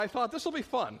I thought this will be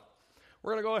fun.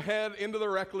 We're going to go ahead into the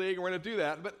rec league and we're going to do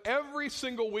that. But every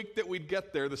single week that we'd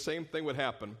get there, the same thing would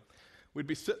happen. We'd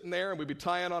be sitting there and we'd be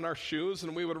tying on our shoes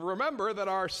and we would remember that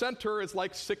our center is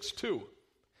like 6'2",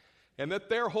 and that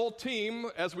their whole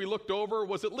team, as we looked over,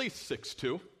 was at least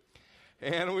 6'2".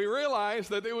 And we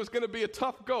realized that it was going to be a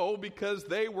tough go because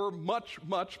they were much,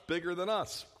 much bigger than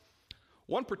us.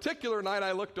 One particular night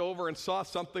I looked over and saw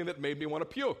something that made me want to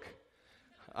puke.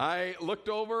 I looked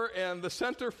over and the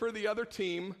center for the other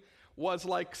team was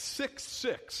like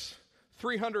 6'6",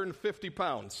 350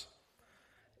 pounds.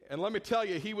 And let me tell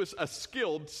you, he was a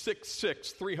skilled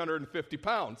 6'6", 350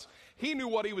 pounds. He knew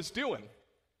what he was doing.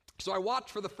 So I watched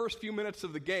for the first few minutes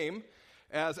of the game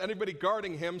as anybody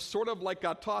guarding him sort of like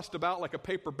got tossed about like a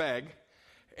paper bag.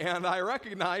 And I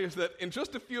recognized that in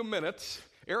just a few minutes,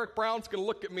 Eric Brown's going to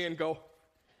look at me and go,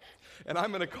 and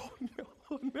I'm going to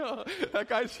go, no, that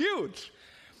guy's huge.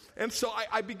 And so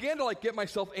I began to get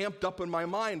myself amped up in my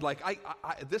mind.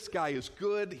 This guy is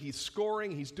good. He's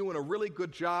scoring. He's doing a really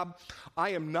good job. I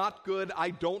am not good.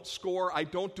 I don't score. I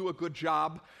don't do a good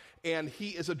job. And he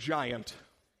is a giant.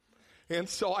 And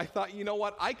so I thought, you know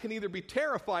what? I can either be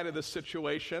terrified of this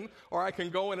situation or I can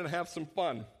go in and have some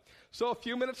fun. So a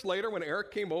few minutes later when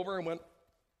Eric came over and went,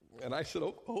 and I said,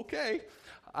 oh, okay.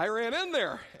 I ran in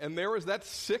there and there was that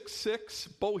 6'6"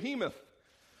 behemoth.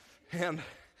 And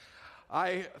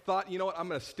I thought, you know what, I'm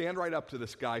going to stand right up to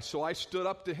this guy. So I stood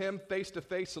up to him face to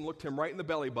face and looked him right in the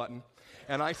belly button.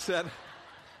 And I said,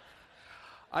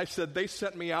 they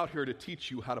sent me out here to teach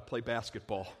you how to play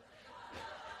basketball.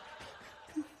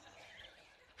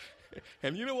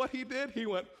 And you know what he did? He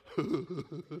went,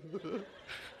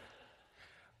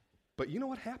 but you know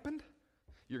what happened?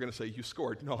 You're going to say, you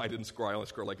scored. No, I didn't score. I only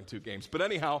scored in 2 games. But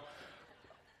anyhow,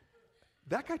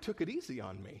 that guy took it easy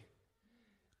on me.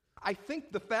 I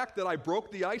think the fact that I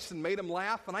broke the ice and made him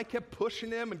laugh, and I kept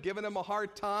pushing him and giving him a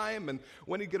hard time, and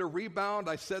when he'd get a rebound,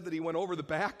 I said that he went over the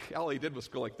back. All he did was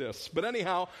go like this. But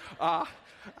anyhow,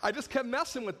 I just kept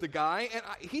messing with the guy, and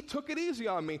he took it easy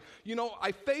on me. You know,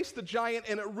 I faced the giant,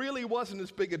 and it really wasn't as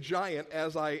big a giant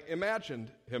as I imagined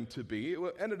him to be.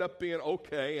 It ended up being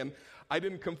okay, and I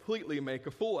didn't completely make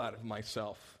a fool out of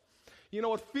myself. You know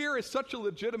what? Fear is such a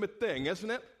legitimate thing, isn't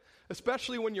it?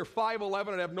 Especially when you're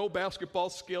 5'11" and have no basketball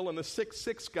skill, and the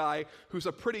 6'6" guy who's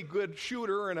a pretty good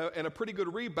shooter and a pretty good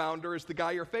rebounder is the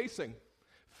guy you're facing.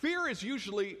 Fear is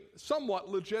usually somewhat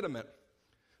legitimate.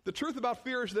 The truth about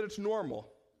fear is that it's normal.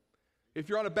 If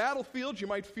you're on a battlefield, you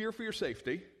might fear for your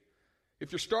safety.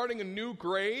 If you're starting a new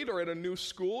grade or at a new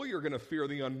school, you're going to fear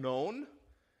the unknown.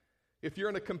 If you're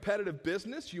in a competitive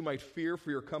business, you might fear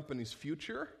for your company's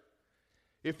future.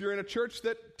 If you're in a church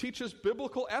that teaches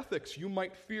biblical ethics, you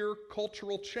might fear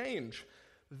cultural change.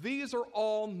 These are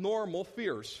all normal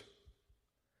fears.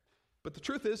 But the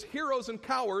truth is, heroes and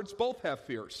cowards both have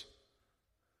fears.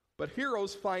 But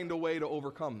heroes find a way to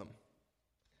overcome them.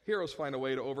 Heroes find a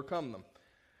way to overcome them.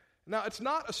 Now, it's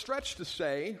not a stretch to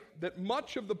say that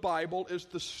much of the Bible is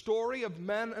the story of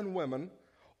men and women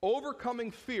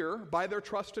overcoming fear by their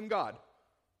trust in God.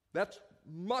 That's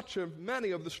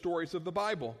many of the stories of the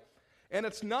Bible. And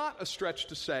it's not a stretch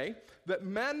to say that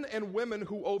men and women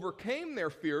who overcame their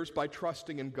fears by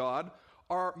trusting in God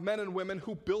are men and women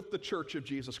who built the church of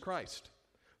Jesus Christ.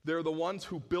 They're the ones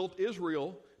who built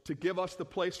Israel to give us the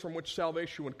place from which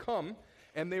salvation would come,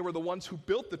 and they were the ones who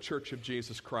built the church of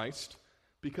Jesus Christ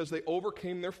because they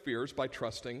overcame their fears by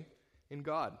trusting in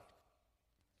God.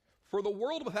 For the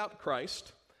world without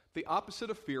Christ, the opposite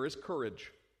of fear is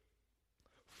courage.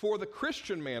 For the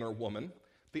Christian man or woman,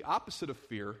 the opposite of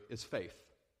fear is faith.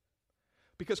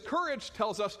 Because courage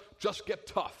tells us, just get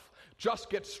tough, just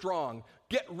get strong,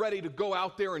 get ready to go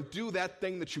out there and do that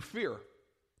thing that you fear.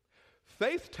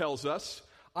 Faith tells us,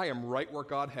 I am right where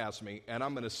God has me, and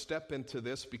I'm going to step into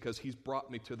this because He's brought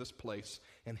me to this place,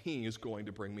 and He is going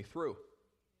to bring me through.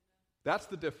 That's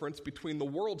the difference between the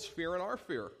world's fear and our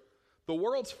fear. The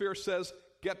world's fear says,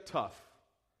 get tough.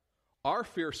 Our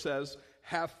fear says,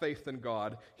 have faith in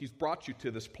God. He's brought you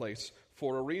to this place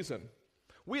for a reason.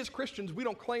 We as Christians, we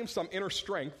don't claim some inner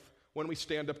strength when we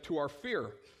stand up to our fear.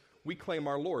 We claim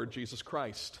our Lord, Jesus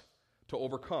Christ, to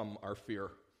overcome our fear.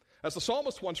 As the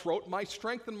psalmist once wrote, my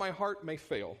strength and my heart may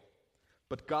fail,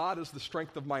 but God is the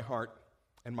strength of my heart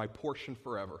and my portion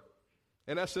forever.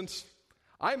 In essence,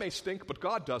 I may stink, but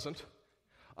God doesn't.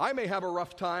 I may have a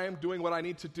rough time doing what I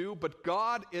need to do, but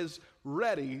God is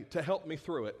ready to help me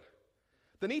through it.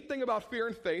 The neat thing about fear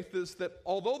and faith is that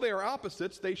although they are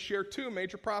opposites, they share 2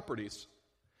 major properties.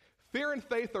 Fear and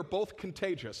faith are both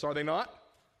contagious, are they not?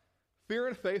 Fear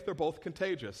and faith are both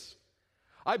contagious.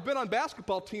 I've been on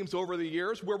basketball teams over the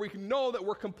years where we know that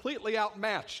we're completely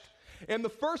outmatched. And the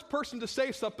first person to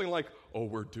say something like, oh,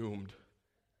 we're doomed,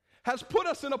 has put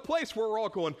us in a place where we're all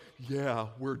going, yeah,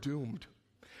 we're doomed.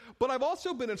 But I've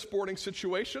also been in sporting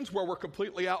situations where we're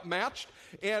completely outmatched,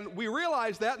 and we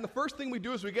realize that, and the first thing we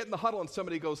do is we get in the huddle and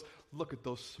somebody goes, look at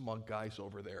those smug guys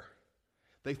over there.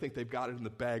 They think they've got it in the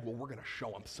bag. Well, we're going to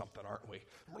show them something, aren't we?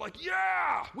 And we're like,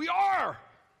 yeah, we are.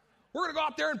 We're going to go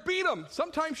out there and beat them.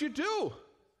 Sometimes you do,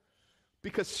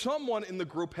 because someone in the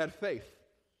group had faith.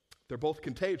 They're both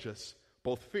contagious,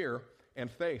 both fear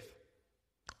and faith.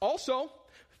 Also,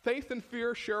 faith and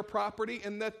fear share a property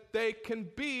in that they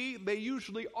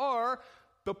usually are,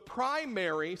 the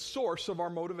primary source of our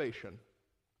motivation.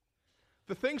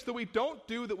 The things that we don't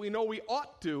do that we know we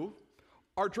ought to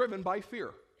are driven by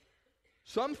fear.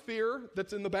 Some fear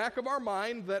that's in the back of our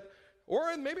mind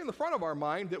or maybe in the front of our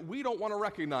mind that we don't want to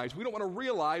recognize, we don't want to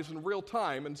realize in real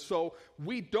time, and so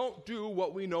we don't do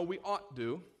what we know we ought to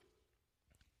do.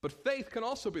 But faith can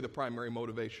also be the primary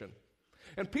motivation.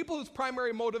 And people whose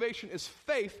primary motivation is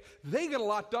faith, they get a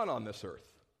lot done on this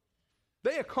earth.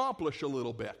 They accomplish a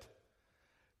little bit.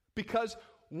 Because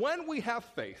when we have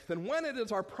faith, and when it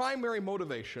is our primary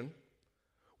motivation,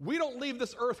 we don't leave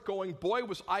this earth going, boy,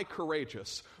 was I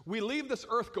courageous. We leave this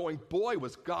earth going, boy,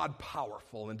 was God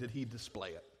powerful, and did he display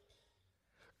it.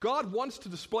 God wants to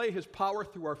display his power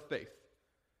through our faith.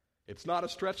 It's not a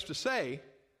stretch to say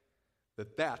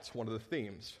that that's one of the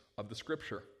themes of the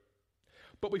Scripture.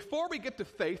 But before we get to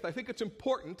faith, I think it's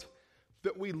important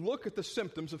that we look at the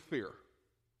symptoms of fear.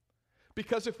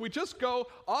 Because if we just go,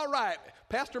 all right,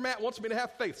 Pastor Matt wants me to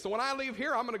have faith, so when I leave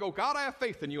here, I'm going to go, God, I have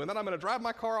faith in you, and then I'm going to drive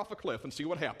my car off a cliff and see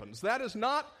what happens. That is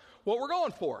not what we're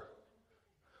going for.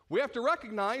 We have to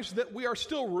recognize that we are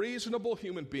still reasonable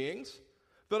human beings,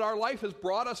 that our life has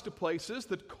brought us to places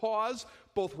that cause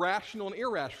both rational and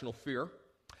irrational fear.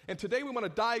 And today we want to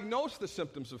diagnose the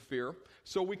symptoms of fear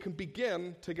so we can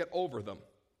begin to get over them.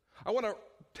 I want to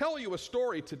tell you a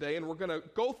story today, and we're going to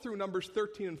go through Numbers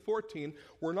 13 and 14.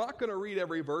 We're not going to read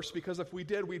every verse, because if we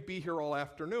did, we'd be here all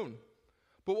afternoon.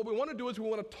 But what we want to do is we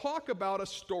want to talk about a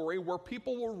story where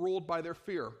people were ruled by their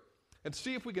fear and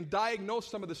see if we can diagnose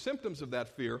some of the symptoms of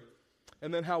that fear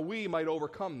and then how we might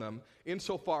overcome them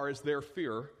insofar as their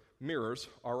fear mirrors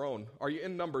our own. Are you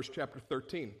in Numbers chapter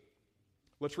 13?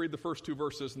 Let's read the first two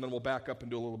verses, and then we'll back up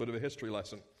and do a little bit of a history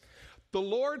lesson. The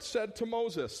Lord said to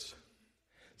Moses,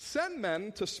 send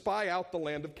men to spy out the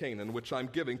land of Canaan, which I'm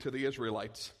giving to the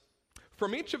Israelites.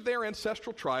 From each of their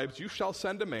ancestral tribes you shall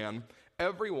send a man,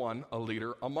 every one a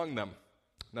leader among them.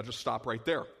 Now just stop right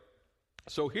there.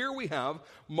 So here we have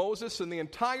Moses and the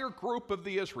entire group of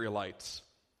the Israelites.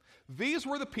 These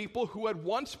were the people who had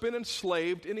once been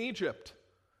enslaved in Egypt.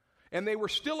 And they were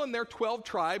still in their 12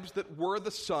 tribes that were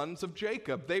the sons of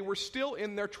Jacob. They were still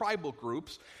in their tribal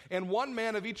groups, and one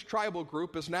man of each tribal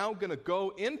group is now going to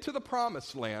go into the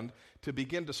promised land to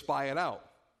begin to spy it out.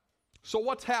 So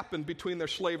what's happened between their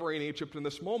slavery in Egypt and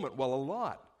this moment? Well, a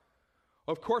lot.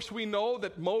 Of course, we know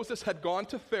that Moses had gone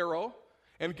to Pharaoh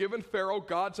and given Pharaoh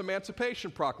God's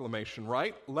emancipation proclamation,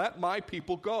 right? Let my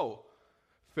people go.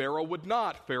 Pharaoh would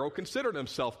not. Pharaoh considered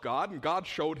himself God, and God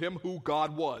showed him who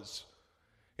God was.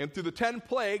 And through the 10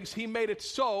 plagues, he made it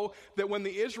so that when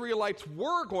the Israelites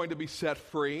were going to be set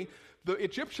free, the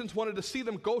Egyptians wanted to see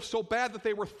them go so bad that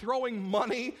they were throwing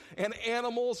money and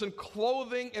animals and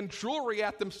clothing and jewelry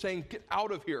at them, saying, get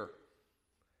out of here.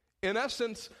 In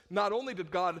essence, not only did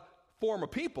God form a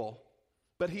people,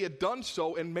 but he had done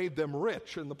so and made them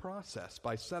rich in the process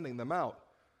by sending them out.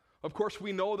 Of course,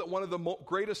 we know that one of the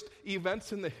greatest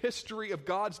events in the history of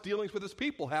God's dealings with his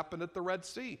people happened at the Red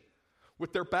Sea.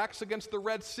 With their backs against the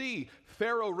Red Sea,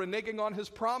 Pharaoh reneging on his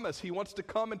promise. He wants to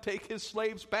come and take his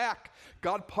slaves back.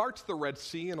 God parts the Red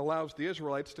Sea and allows the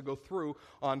Israelites to go through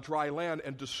on dry land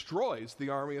and destroys the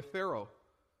army of Pharaoh.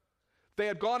 They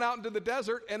had gone out into the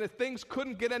desert, and if things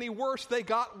couldn't get any worse, they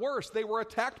got worse. They were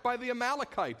attacked by the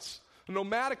Amalekites, a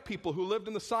nomadic people who lived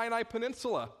in the Sinai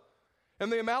Peninsula.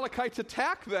 And the Amalekites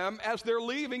attack them as they're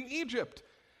leaving Egypt.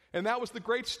 And that was the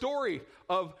great story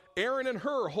of Aaron and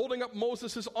Hur holding up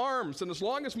Moses' arms. And as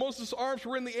long as Moses' arms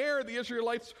were in the air, the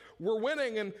Israelites were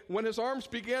winning. And when his arms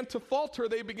began to falter,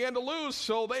 they began to lose.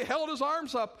 So they held his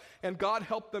arms up, and God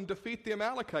helped them defeat the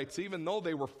Amalekites, even though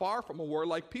they were far from a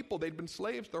warlike people. They'd been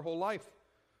slaves their whole life.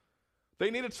 They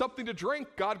needed something to drink.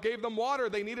 God gave them water.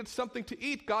 They needed something to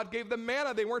eat. God gave them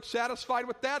manna. They weren't satisfied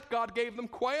with that. God gave them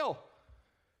quail.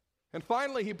 And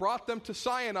finally, he brought them to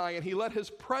Sinai, and he let his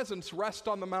presence rest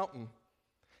on the mountain.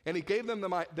 And he gave them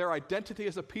their identity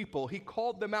as a people. He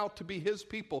called them out to be his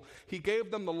people. He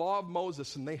gave them the law of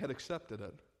Moses, and they had accepted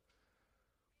it.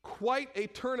 Quite a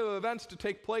turn of events to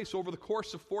take place over the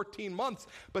course of 14 months,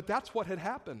 but that's what had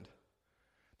happened.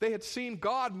 They had seen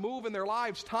God move in their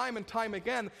lives time and time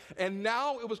again, and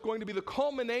now it was going to be the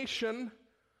culmination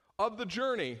of the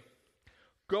journey.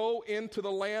 Go into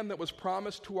the land that was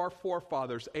promised to our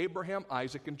forefathers, Abraham,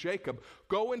 Isaac, and Jacob.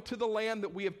 Go into the land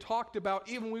that we have talked about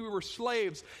even when we were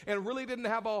slaves and really didn't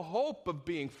have a hope of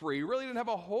being free, really didn't have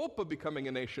a hope of becoming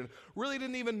a nation, really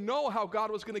didn't even know how God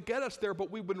was going to get us there,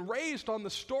 but we've been raised on the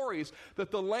stories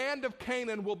that the land of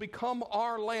Canaan will become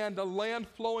our land, a land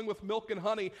flowing with milk and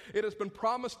honey. It has been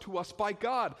promised to us by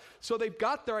God. So they've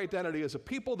got their identity as a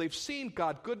people. They've seen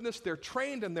God's goodness. They're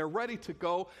trained and they're ready to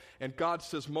go. And God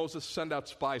says, Moses, send out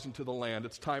spies into the land.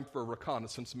 It's time for a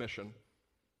reconnaissance mission.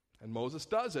 And Moses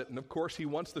does it. And of course, he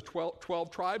wants the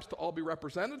 12 tribes to all be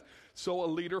represented. So a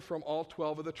leader from all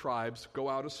 12 of the tribes go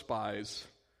out as spies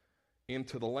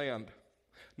into the land.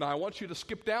 Now, I want you to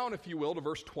skip down, if you will, to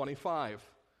verse 25.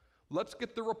 Let's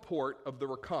get the report of the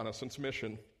reconnaissance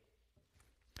mission.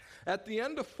 At the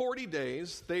end of 40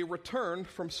 days, they returned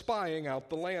from spying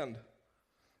out the land.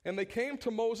 And they came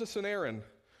to Moses and Aaron,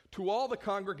 to all the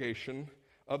congregation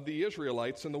of the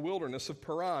Israelites in the wilderness of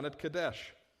Paran at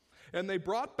Kadesh. And they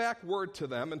brought back word to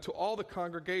them and to all the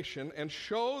congregation and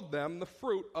showed them the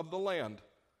fruit of the land.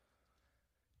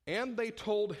 And they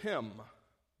told him,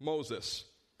 Moses,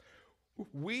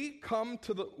 we came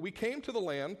to the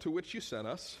land to which you sent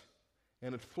us,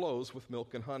 and it flows with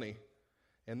milk and honey.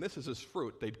 And this is his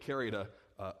fruit. They'd carried a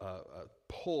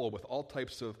pole with all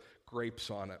types of grapes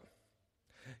on it.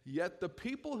 Yet the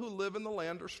people who live in the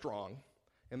land are strong,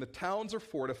 and the towns are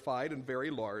fortified and very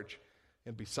large.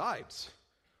 And besides,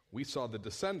 we saw the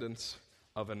descendants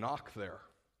of Anak there.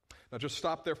 Now just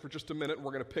stop there for just a minute.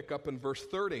 We're going to pick up in verse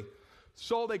 30.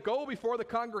 So they go before the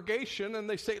congregation and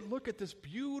they say, look at this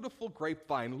beautiful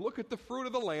grapevine. Look at the fruit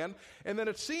of the land. And then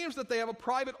it seems that they have a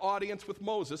private audience with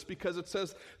Moses, because it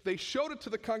says they showed it to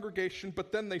the congregation,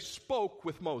 but then they spoke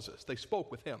with Moses. They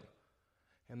spoke with him.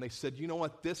 And they said, you know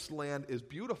what, this land is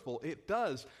beautiful. It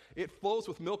does. It flows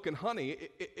with milk and honey.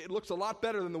 It looks a lot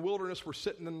better than the wilderness we're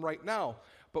sitting in right now.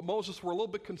 But Moses were a little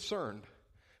bit concerned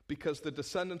because the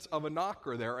descendants of Anak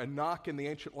are there. Anak in the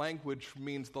ancient language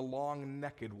means the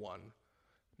long-necked one.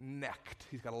 Necked.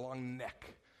 He's got a long neck,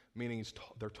 meaning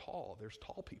they're tall. There's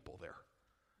tall people there.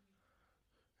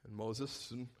 And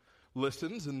Moses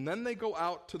listens, and then they go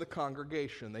out to the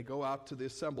congregation. They go out to the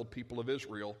assembled people of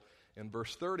Israel. In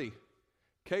verse 30,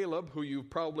 Caleb, who you've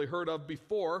probably heard of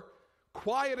before,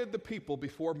 quieted the people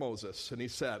before Moses, and he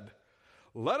said,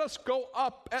 let us go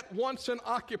up at once and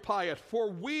occupy it, for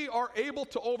we are able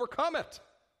to overcome it.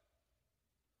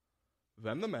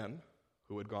 Then the men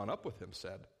who had gone up with him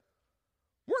said,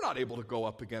 we're not able to go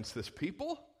up against this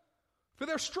people, for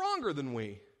they're stronger than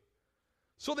we.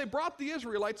 So they brought the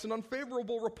Israelites an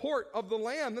unfavorable report of the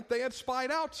land that they had spied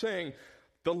out, saying,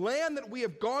 the land that we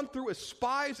have gone through as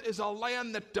spies is a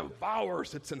land that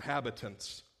devours its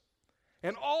inhabitants.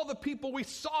 And all the people we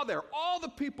saw there, all the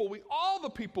people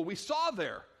we saw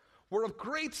there were of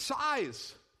great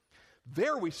size.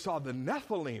 There we saw the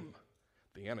Nephilim.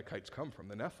 The Anakites come from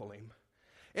the Nephilim.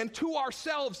 And to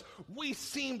ourselves we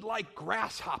seemed like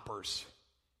grasshoppers.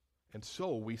 And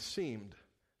so we seemed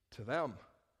to them.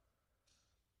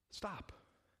 Stop.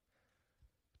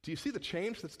 Do you see the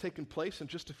change that's taken place in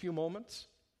just a few moments?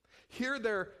 Here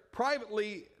they're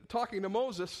privately talking to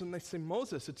Moses, and they say,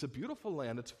 Moses, it's a beautiful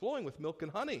land. It's flowing with milk and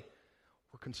honey.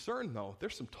 We're concerned, though.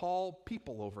 There's some tall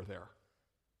people over there.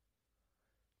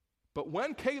 But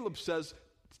when Caleb says,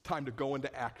 it's time to go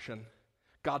into action,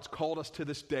 God's called us to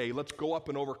this day. Let's go up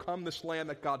and overcome this land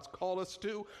that God's called us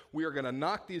to. We are going to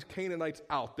knock these Canaanites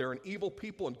out. They're an evil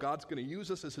people, and God's going to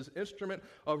use us as his instrument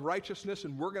of righteousness,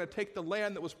 and we're going to take the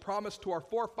land that was promised to our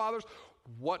forefathers.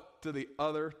 What do the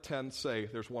other 10 say?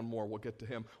 There's one more. We'll get to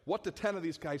him. What do 10 of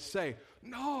these guys say?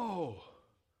 No,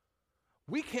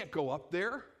 we can't go up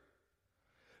there.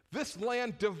 This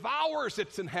land devours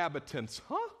its inhabitants.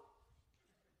 Huh?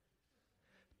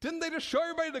 Didn't they just show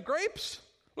everybody the grapes?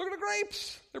 Look at the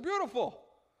grapes. They're beautiful.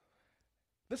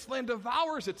 This land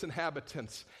devours its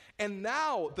inhabitants. And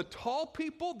now the tall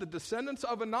people, the descendants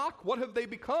of Anak, what have they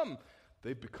become?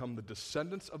 They've become the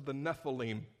descendants of the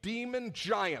Nephilim, demon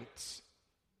giants.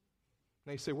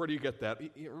 Now you say, where do you get that?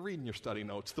 You're reading your study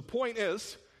notes. The point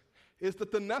is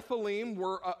that the Nephilim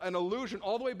were an allusion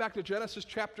all the way back to Genesis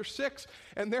chapter 6,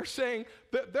 and they're saying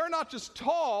that they're not just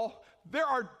tall, there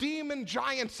are demon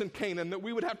giants in Canaan that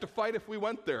we would have to fight if we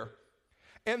went there.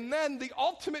 And then the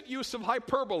ultimate use of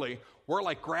hyperbole, we're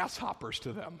like grasshoppers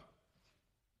to them.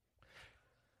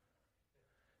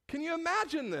 Can you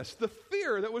imagine this? The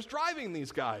fear that was driving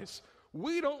these guys.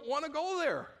 We don't want to go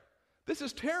there. This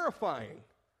is terrifying.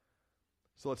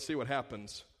 So let's see what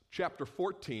happens. Chapter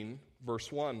 14,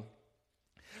 verse 1.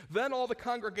 Then all the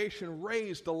congregation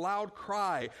raised a loud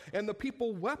cry, and the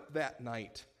people wept that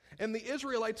night. And the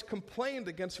Israelites complained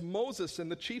against Moses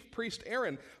and the chief priest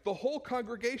Aaron. The whole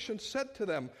congregation said to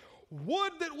them,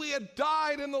 "Would that we had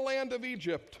died in the land of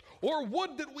Egypt, or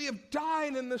would that we have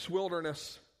died in this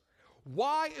wilderness.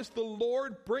 Why is the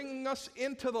Lord bringing us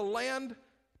into the land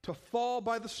to fall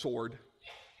by the sword?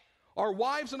 Our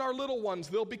wives and our little ones,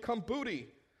 they'll become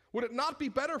booty. Would it not be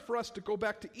better for us to go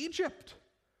back to Egypt?"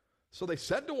 So they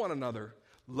said to one another,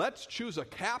 "Let's choose a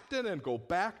captain and go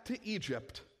back to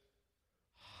Egypt."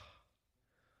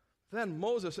 Then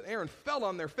Moses and Aaron fell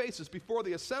on their faces before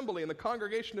the assembly and the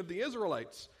congregation of the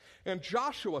Israelites. And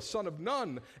Joshua, son of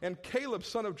Nun, and Caleb,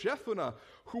 son of Jephunneh,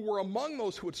 who were among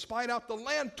those who had spied out the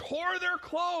land, tore their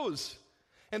clothes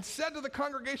and said to the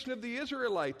congregation of the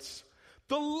Israelites,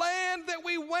 "The land that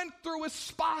we went through as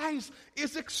spies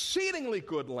is exceedingly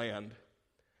good land.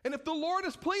 And if the Lord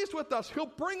is pleased with us, he'll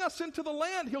bring us into the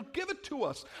land. He'll give it to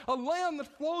us, a land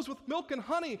that flows with milk and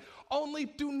honey. Only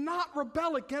do not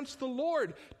rebel against the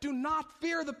Lord. Do not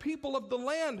fear the people of the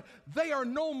land. They are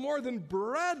no more than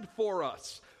bread for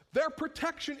us. Their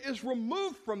protection is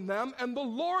removed from them, and the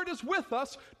Lord is with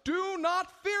us. Do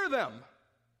not fear them."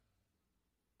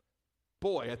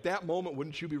 Boy, at that moment,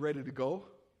 wouldn't you be ready to go?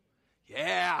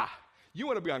 Yeah, you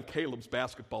want to be on Caleb's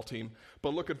basketball team.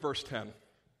 But look at verse 10.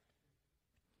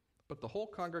 But the whole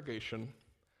congregation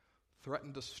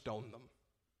threatened to stone them,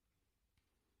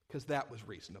 because that was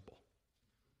reasonable.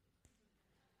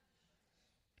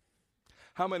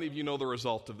 How many of you know the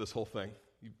result of this whole thing?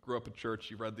 You grew up in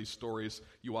church, you read these stories,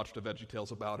 you watched the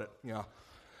VeggieTales about it. Yeah.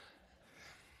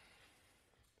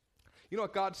 You know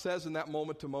what God says in that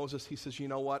moment to Moses? He says, "You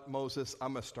know what, Moses,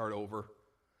 I'm going to start over.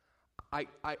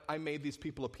 I made these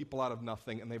people a people out of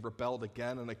nothing, and they've rebelled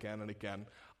again and again and again.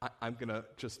 I'm going to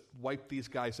just wipe these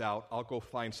guys out. I'll go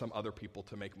find some other people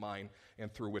to make mine,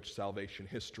 and through which salvation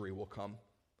history will come."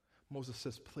 Moses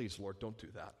says, "Please, Lord, don't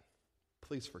do that.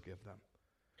 Please forgive them."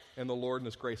 And the Lord in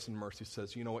his grace and mercy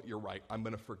says, "You know what, you're right. I'm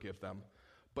going to forgive them.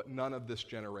 But none of this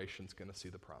generation's going to see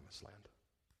the promised land."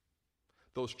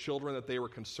 Those children that they were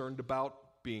concerned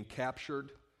about being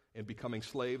captured and becoming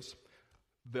slaves,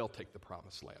 they'll take the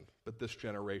promised land. But this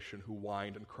generation who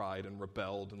whined and cried and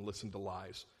rebelled and listened to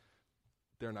lies,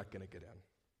 they're not going to get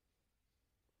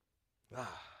in.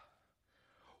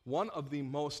 One of the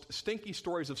most stinky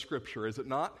stories of Scripture, is it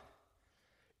not?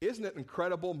 Isn't it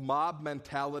incredible, mob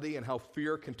mentality and how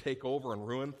fear can take over and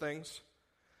ruin things?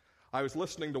 I was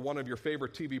listening to one of your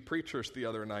favorite TV preachers the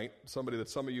other night, somebody that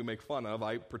some of you make fun of.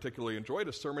 I particularly enjoyed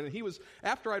his sermon, and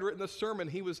after I'd written this sermon,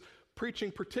 he was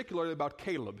preaching particularly about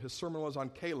Caleb. His sermon was on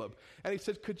Caleb. And he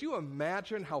said, "Could you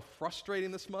imagine how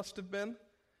frustrating this must have been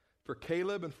for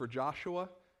Caleb and for Joshua?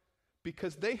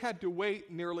 Because they had to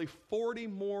wait nearly 40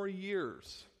 more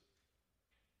years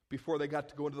before they got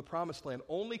to go into the promised land.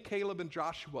 Only Caleb and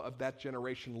Joshua of that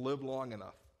generation lived long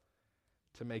enough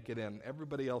to make it in.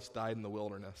 Everybody else died in the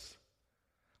wilderness.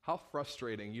 How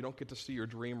frustrating. You don't get to see your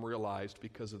dream realized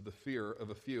because of the fear of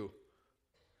a few.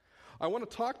 I want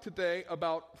to talk today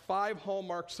about 5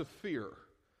 hallmarks of fear.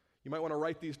 You might want to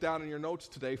write these down in your notes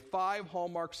today. 5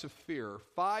 hallmarks of fear.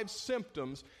 5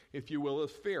 symptoms, if you will,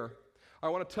 of fear. I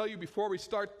want to tell you before we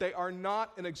start, they are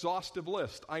not an exhaustive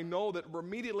list. I know that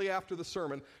immediately after the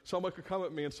sermon, someone could come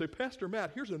at me and say, "Pastor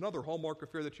Matt, here's another hallmark of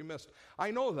fear that you missed."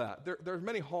 I know that. There are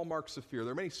many hallmarks of fear.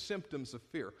 There are many symptoms of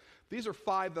fear. These are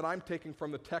 5 that I'm taking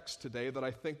from the text today that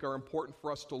I think are important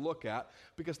for us to look at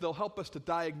because they'll help us to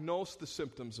diagnose the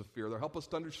symptoms of fear. They'll help us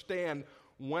to understand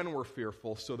when we're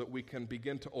fearful so that we can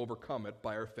begin to overcome it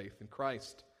by our faith in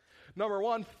Christ. Number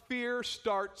 1, fear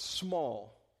starts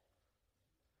small.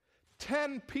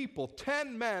 10 people,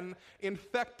 10 men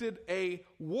infected a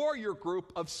warrior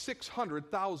group of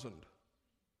 600,000.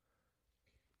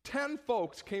 10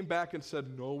 folks came back and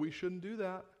said, "No, we shouldn't do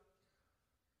that."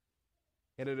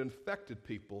 And it infected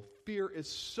people. Fear is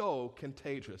so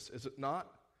contagious, is it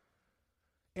not?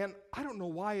 And I don't know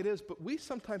why it is, but we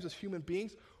sometimes as human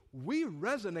beings, we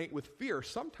resonate with fear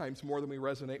sometimes more than we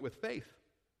resonate with faith.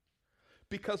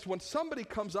 Because when somebody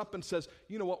comes up and says,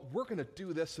 "You know what, we're going to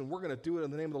do this and we're going to do it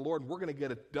in the name of the Lord and we're going to get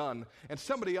it done," and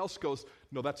somebody else goes,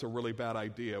 "No, that's a really bad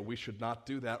idea. We should not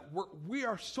do that." We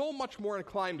are so much more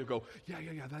inclined to go,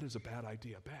 yeah, that is a bad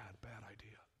idea. Bad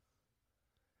idea.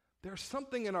 There's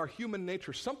something in our human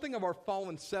nature, something of our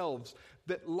fallen selves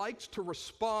that likes to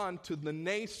respond to the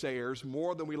naysayers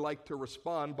more than we like to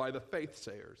respond by the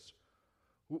faith-sayers.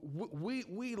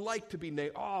 We like to be,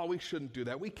 we shouldn't do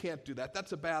that. We can't do that.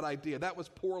 That's a bad idea. That was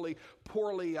poorly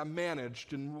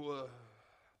managed. And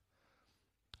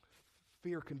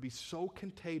fear can be so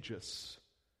contagious.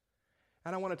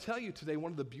 And I want to tell you today,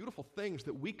 one of the beautiful things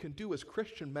that we can do as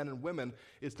Christian men and women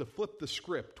is to flip the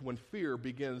script when fear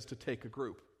begins to take a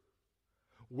group.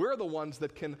 We're the ones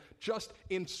that can just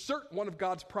insert one of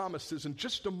God's promises in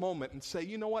just a moment and say,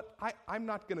 you know what, I'm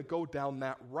not going to go down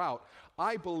that route.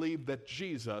 I believe that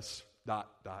Jesus, ...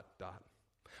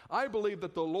 I believe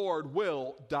that the Lord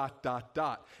will ...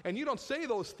 And you don't say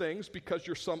those things because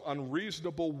you're some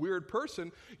unreasonable, weird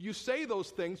person. You say those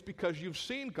things because you've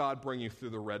seen God bring you through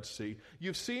the Red Sea.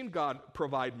 You've seen God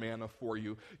provide manna for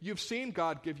you. You've seen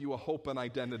God give you a hope and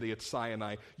identity at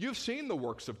Sinai. You've seen the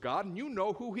works of God, and you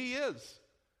know who He is.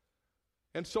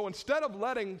 And so instead of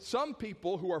letting some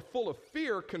people who are full of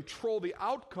fear control the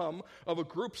outcome of a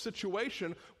group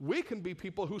situation, we can be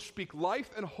people who speak life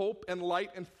and hope and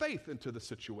light and faith into the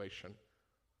situation.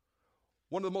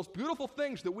 One of the most beautiful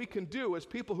things that we can do as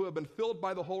people who have been filled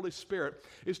by the Holy Spirit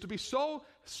is to be so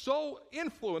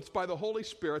influenced by the Holy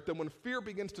Spirit that when fear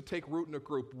begins to take root in a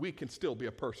group, we can still be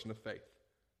a person of faith.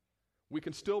 We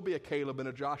can still be a Caleb and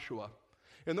a Joshua.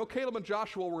 And though Caleb and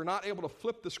Joshua were not able to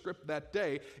flip the script that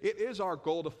day, it is our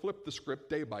goal to flip the script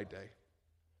day by day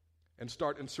and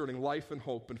start inserting life and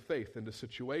hope and faith into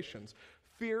situations.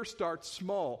 Fear starts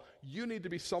small. You need to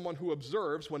be someone who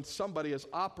observes when somebody is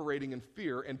operating in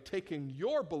fear and taking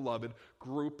your beloved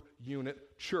group,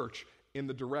 unit, church in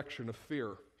the direction of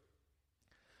fear.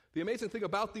 The amazing thing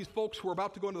about these folks who are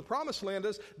about to go into the promised land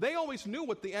is they always knew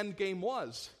what the end game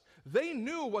was. They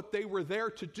knew what they were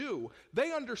there to do.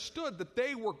 They understood that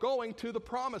they were going to the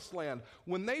promised land.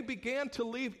 When they began to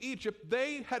leave Egypt,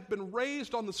 they had been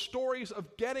raised on the stories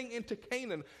of getting into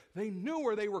Canaan. They knew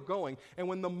where they were going. And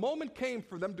when the moment came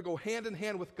for them to go hand in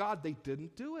hand with God, they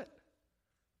didn't do it.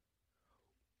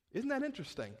 Isn't that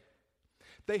interesting?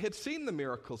 They had seen the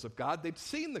miracles of God. They'd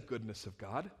seen the goodness of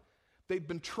God. They'd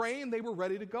been trained. They were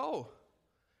ready to go.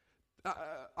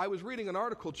 I was reading an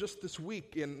article just this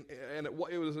week, and it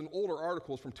was an older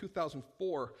article from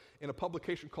 2004 in a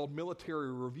publication called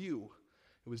Military Review.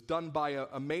 It was done by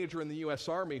a major in the U.S.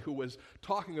 Army who was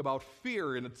talking about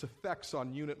fear and its effects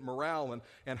on unit morale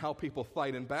and how people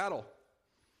fight in battle.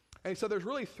 And he said there's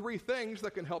really three things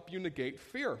that can help you negate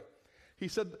fear. He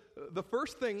said the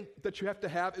first thing that you have to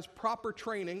have is proper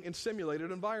training in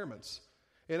simulated environments.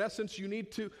 In essence, you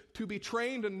need to be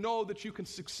trained and know that you can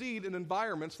succeed in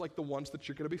environments like the ones that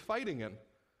you're going to be fighting in.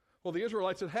 Well, the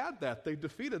Israelites had that. They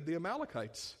defeated the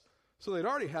Amalekites. So they'd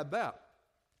already had that.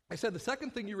 I said the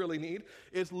second thing you really need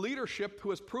is leadership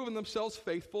who has proven themselves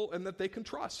faithful and that they can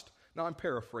trust. Now, I'm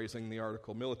paraphrasing the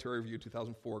article, Military Review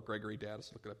 2004, Gregory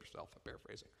Daddis. Look it up yourself. I'm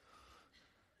paraphrasing.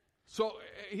 So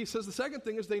he says the second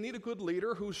thing is they need a good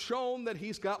leader who's shown that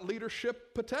he's got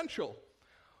leadership potential.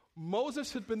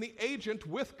 Moses had been the agent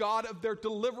with God of their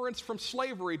deliverance from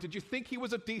slavery. Did you think he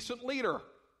was a decent leader?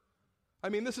 I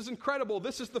mean, this is incredible.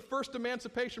 This is the first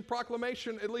Emancipation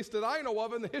Proclamation, at least that I know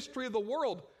of, in the history of the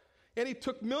world. And he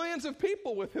took millions of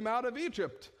people with him out of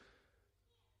Egypt.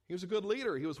 He was a good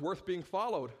leader. He was worth being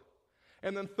followed.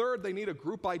 And then third, they need a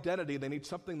group identity. They need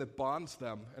something that bonds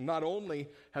them. And not only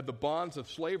had the bonds of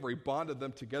slavery bonded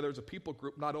them together as a people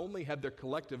group, not only had their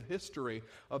collective history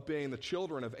of being the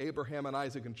children of Abraham and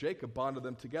Isaac and Jacob bonded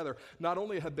them together, not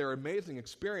only had their amazing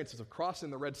experiences of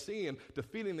crossing the Red Sea and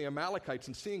defeating the Amalekites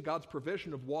and seeing God's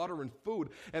provision of water and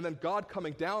food, and then God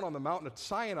coming down on the mountain at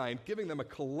Sinai and giving them a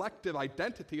collective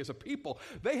identity as a people.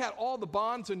 They had all the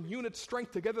bonds and unit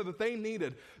strength together that they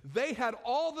needed. They had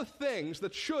all the things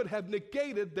that should have negated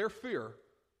their fear.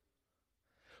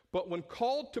 But when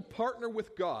called to partner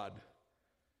with God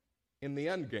in the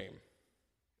end game,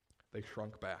 they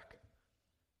shrunk back.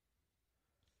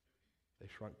 They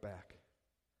shrunk back.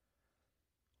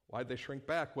 Why did they shrink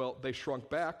back? Well, they shrunk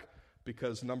back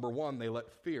because, number one, they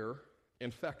let fear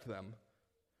infect them.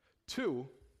 Two,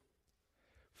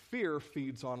 fear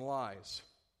feeds on lies.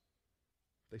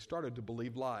 They started to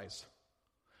believe lies.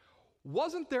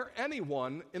 Wasn't there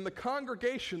anyone in the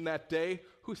congregation that day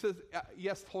who says,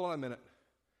 yes, hold on a minute.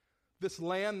 This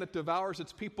land that devours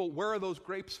its people, where are those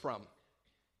grapes from?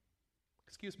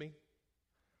 Excuse me.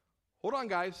 Hold on,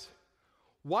 guys.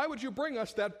 Why would you bring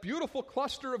us that beautiful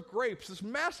cluster of grapes, this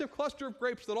massive cluster of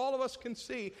grapes that all of us can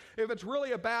see? If it's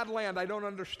really a bad land, I don't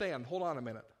understand. Hold on a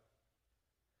minute.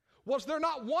 Was there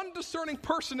not one discerning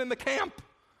person in the camp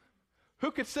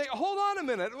who could say, hold on a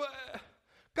minute,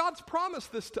 God's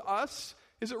promised this to us.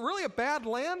 Is it really a bad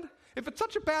land? If it's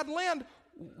such a bad land,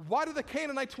 why do the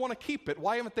Canaanites want to keep it?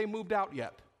 Why haven't they moved out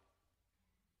yet?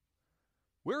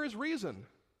 Where is reason?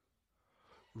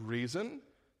 Reason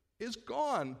is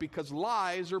gone because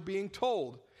lies are being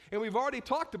told. And we've already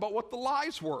talked about what the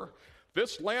lies were.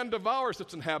 This land devours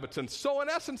its inhabitants. So in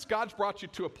essence, God's brought you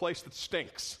to a place that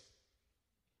stinks.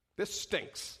 This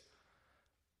stinks.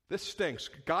 This stinks.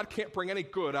 God can't bring any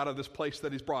good out of this place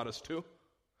that he's brought us to.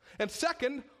 And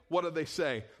second, what do they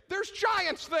say? There's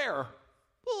giants there.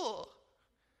 Ugh.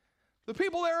 The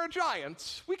people there are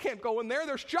giants. We can't go in there.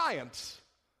 There's giants.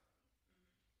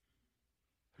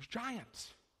 There's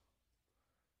giants.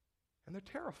 And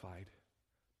they're terrified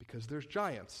because there's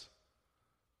giants.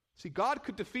 See, God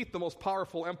could defeat the most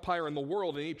powerful empire in the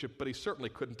world in Egypt, but he certainly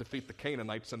couldn't defeat the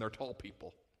Canaanites and their tall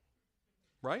people.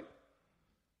 Right?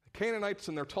 The Canaanites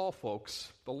and their tall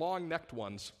folks, the long-necked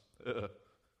ones,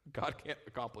 God can't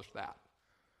accomplish that.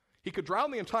 He could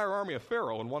drown the entire army of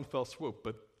Pharaoh in one fell swoop,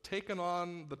 but taking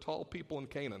on the tall people in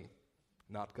Canaan,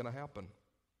 not going to happen.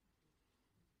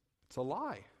 It's a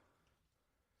lie.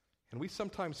 And we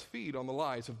sometimes feed on the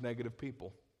lies of negative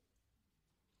people.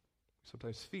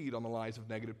 Sometimes feed on the lies of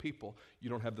negative people.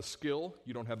 You don't have the skill,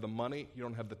 you don't have the money, you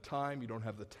don't have the time, you don't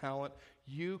have the talent.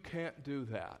 You can't do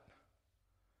that.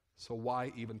 So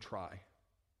why even try?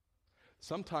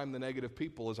 Sometimes the negative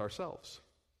people is ourselves.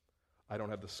 I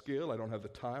don't have the skill, I don't have the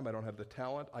time, I don't have the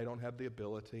talent, I don't have the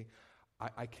ability.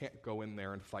 I can't go in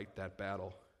there and fight that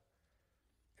battle.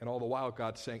 And all the while,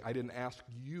 God's saying, I didn't ask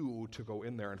you to go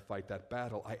in there and fight that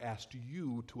battle. I asked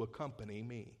you to accompany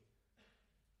me.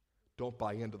 Don't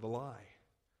buy into the lie.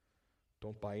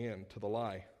 Don't buy into the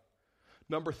lie.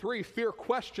 Number 3, fear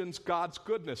questions God's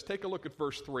goodness. Take a look at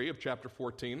verse 3 of chapter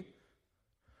 14.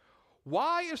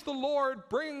 Why is the Lord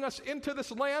bringing us into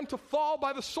this land to fall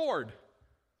by the sword?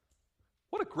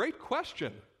 What a great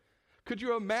question. Could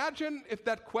you imagine if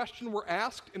that question were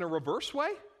asked in a reverse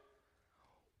way?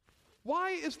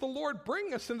 Why is the Lord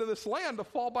bringing us into this land to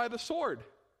fall by the sword?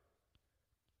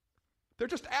 They're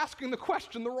just asking the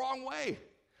question the wrong way.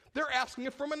 They're asking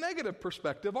it from a negative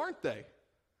perspective, aren't they?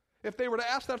 If they were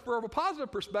to ask that from a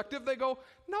positive perspective, they go,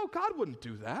 no, God wouldn't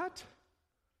do that.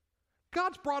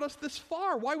 God's brought us this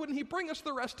far. Why wouldn't he bring us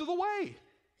the rest of the way?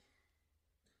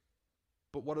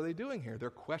 But what are they doing here? They're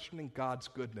questioning God's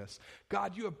goodness.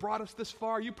 God, you have brought us this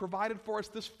far. You provided for us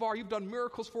this far. You've done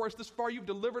miracles for us this far. You've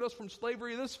delivered us from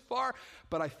slavery this far.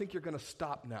 But I think you're going to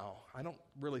stop now. I don't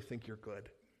really think you're good.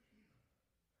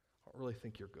 I don't really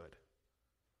think you're good.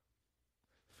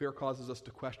 Fear causes us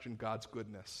to question God's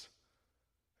goodness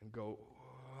and go,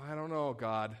 I don't know,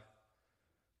 God.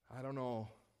 I don't know.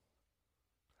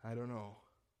 I don't know.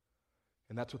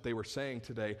 And that's what they were saying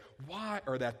today.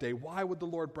 That day, why would the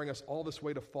Lord bring us all this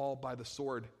way to fall by the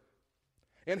sword?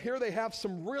 And here they have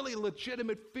some really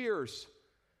legitimate fears.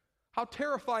 How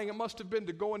terrifying it must have been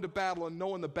to go into battle and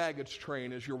know in the baggage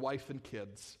train is your wife and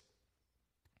kids.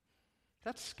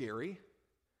 That's scary.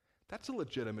 That's a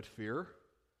legitimate fear.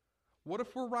 What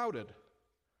if we're routed?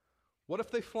 What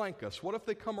if they flank us? What if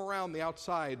they come around the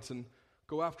outsides and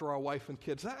go after our wife and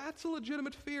kids? That's a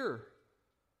legitimate fear.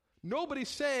 Nobody's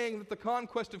saying that the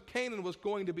conquest of Canaan was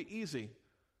going to be easy.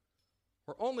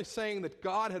 We're only saying that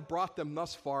God had brought them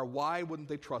thus far. Why wouldn't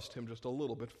they trust him just a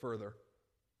little bit further?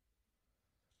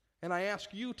 And I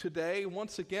ask you today,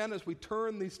 once again, as we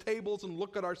turn these tables and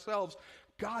look at ourselves,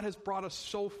 God has brought us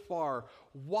so far.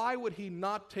 Why would he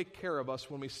not take care of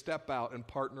us when we step out and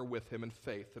partner with him in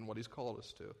faith in what he's called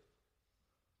us to?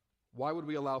 Why would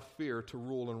we allow fear to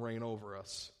rule and reign over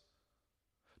us?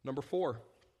 Number 4.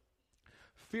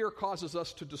 Fear causes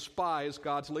us to despise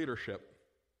God's leadership.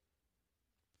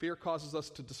 Fear causes us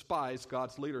to despise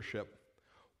God's leadership.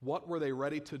 What were they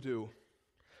ready to do?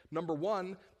 Number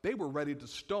 1, they were ready to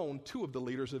stone 2 of the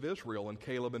leaders of Israel, and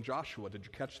Caleb and Joshua. Did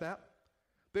you catch that?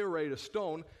 They were ready to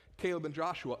stone Caleb and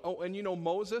Joshua. Oh, and you know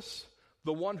Moses,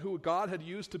 the one who God had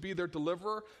used to be their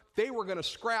deliverer, they were going to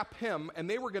scrap him, and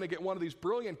they were going to get one of these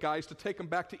brilliant guys to take him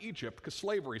back to Egypt because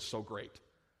slavery is so great.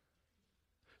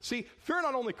 See, fear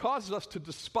not only causes us to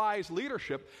despise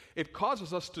leadership, it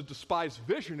causes us to despise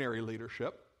visionary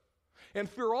leadership. And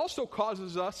fear also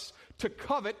causes us to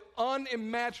covet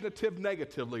unimaginative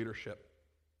negative leadership.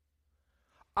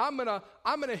 I'm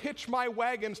gonna hitch my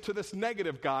wagons to this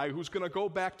negative guy who's going to go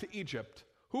back to Egypt.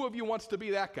 Who of you wants to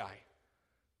be that guy?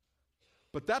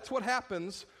 But that's what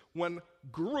happens when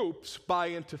groups buy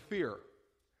into fear.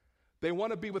 They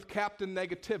want to be with Captain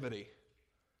Negativity,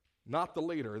 not the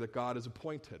leader that God has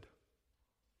appointed.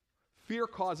 Fear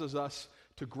causes us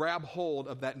to grab hold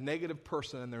of that negative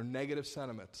person and their negative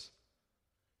sentiments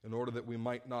in order that we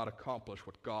might not accomplish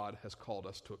what God has called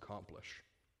us to accomplish.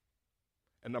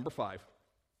 And number 5,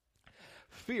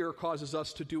 fear causes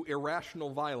us to do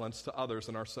irrational violence to others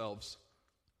and ourselves.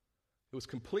 It was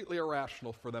completely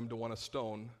irrational for them to want to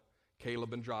stone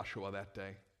Caleb and Joshua that day.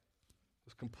 It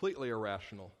was completely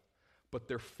irrational, but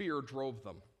their fear drove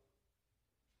them.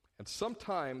 And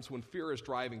sometimes when fear is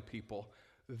driving people,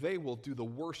 they will do the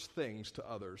worst things to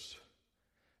others.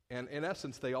 And in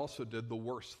essence, they also did the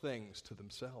worst things to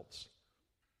themselves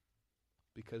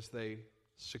because they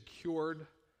secured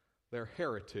their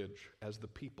heritage as the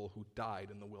people who died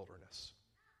in the wilderness.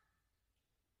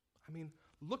 I mean,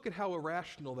 look at how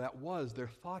irrational that was, their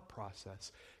thought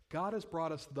process. God has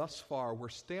brought us thus far. We're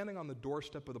standing on the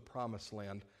doorstep of the promised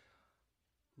land.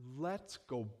 Let's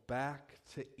go back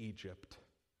to Egypt.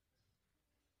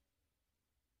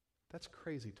 That's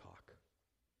crazy talk.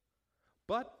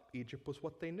 But Egypt was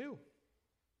what they knew.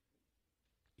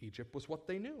 Egypt was what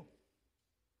they knew.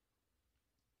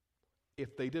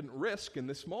 If they didn't risk in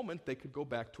this moment, they could go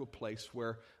back to a place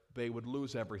where they would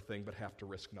lose everything but have to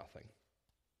risk nothing.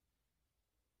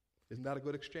 Isn't that a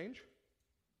good exchange?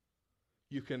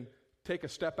 You can take a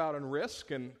step out and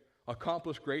risk and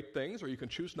accomplish great things, or you can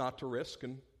choose not to risk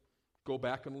and go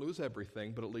back and lose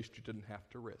everything, but at least you didn't have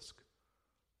to risk.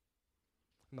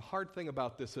 And the hard thing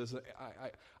about this is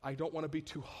I don't want to be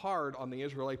too hard on the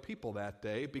Israelite people that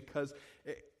day, because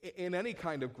in any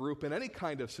kind of group, in any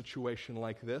kind of situation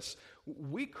like this,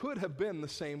 we could have been the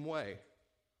same way.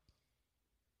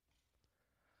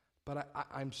 But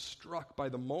I'm struck by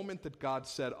the moment that God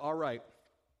said, all right,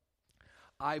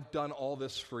 I've done all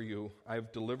this for you.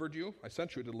 I've delivered you. I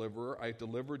sent you a deliverer. I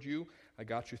delivered you. I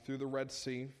got you through the Red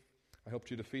Sea. I helped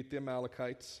you defeat the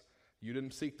Amalekites. You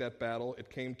didn't seek that battle. It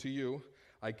came to you.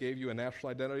 I gave you a national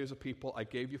identity as a people. I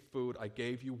gave you food. I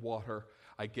gave you water.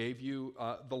 I gave you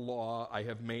the law. I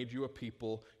have made you a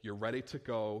people. You're ready to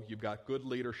go. You've got good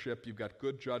leadership. You've got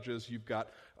good judges. You've got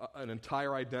an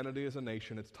entire identity as a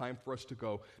nation. It's time for us to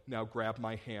go. Now grab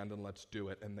my hand and let's do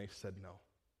it. And they said no.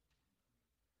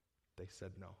 They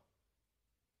said no.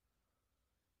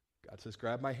 God says,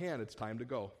 grab my hand. It's time to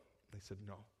go. They said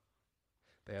no.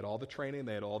 They had all the training,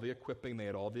 they had all the equipping, they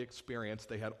had all the experience,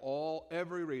 they had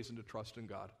every reason to trust in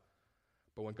God.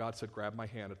 But when God said, grab my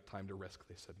hand, it's time to risk,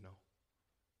 they said, no.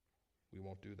 We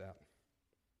won't do that.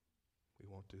 We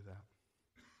won't do that.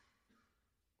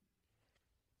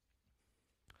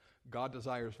 God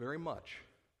desires very much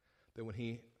that when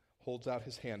he holds out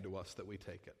his hand to us, that we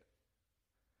take it.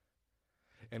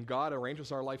 And God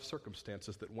arranges our life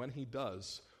circumstances that when he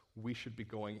does, we should be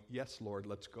going, yes, Lord,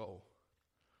 let's go.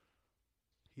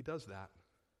 He does that.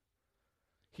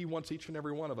 He wants each and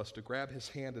every one of us to grab his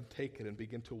hand and take it and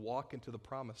begin to walk into the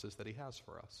promises that he has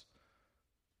for us.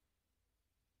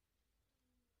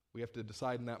 We have to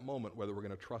decide in that moment whether we're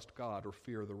going to trust God or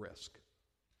fear the risk.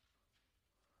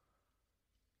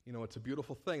 You know, it's a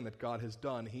beautiful thing that God has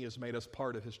done. He has made us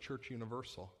part of his church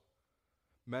universal.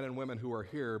 Men and women who are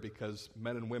here because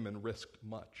men and women risked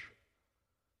much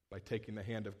by taking the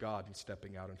hand of God and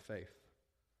stepping out in faith.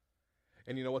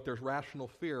 And you know what? There's rational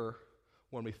fear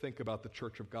when we think about the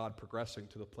church of God progressing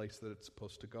to the place that it's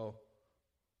supposed to go.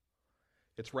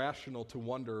 It's rational to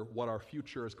wonder what our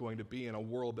future is going to be in a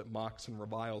world that mocks and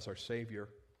reviles our Savior.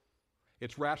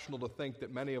 It's rational to think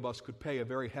that many of us could pay a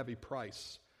very heavy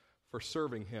price for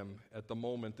serving him at the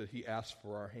moment that he asked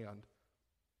for our hand.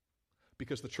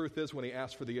 Because the truth is, when he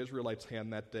asked for the Israelites'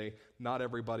 hand that day, not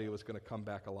everybody was going to come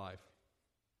back alive.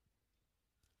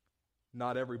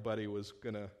 Not everybody was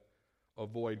going to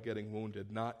avoid getting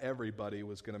wounded. Not everybody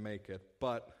was going to make it.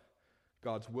 But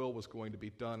God's will was going to be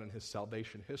done, and his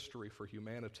salvation history for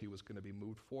humanity was going to be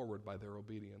moved forward by their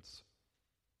obedience.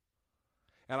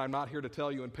 And I'm not here to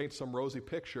tell you and paint some rosy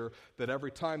picture that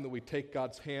every time that we take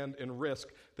God's hand and risk,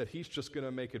 that he's just going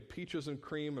to make it peaches and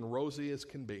cream and rosy as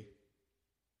can be.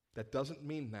 That doesn't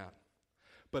mean that.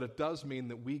 But it does mean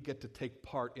that we get to take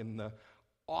part in the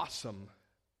awesome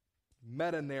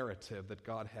meta-narrative that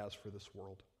God has for this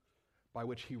world, by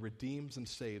which he redeems and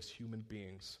saves human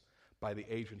beings by the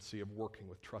agency of working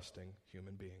with trusting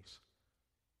human beings.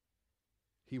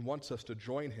 He wants us to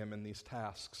join him in these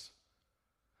tasks.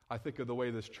 I think of the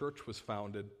way this church was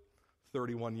founded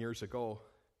 31 years ago.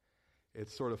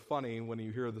 It's sort of funny when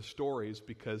you hear the stories,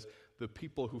 because the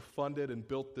people who funded and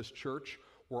built this church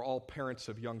were all parents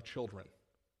of young children.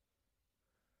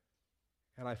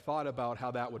 And I thought about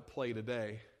how that would play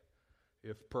today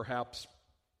if perhaps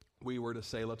we were to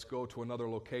say, let's go to another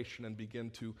location and begin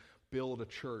to build a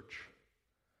church.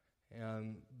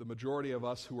 And the majority of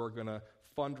us who are going to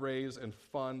fundraise and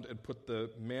fund and put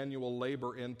the manual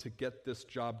labor in to get this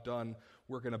job done,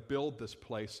 we're going to build this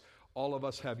place. All of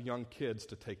us have young kids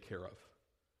to take care of.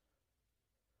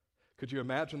 Could you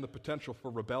imagine the potential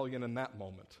for rebellion in that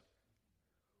moment?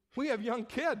 We have young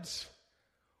kids.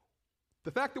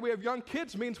 The fact that we have young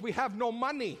kids means we have no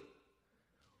money.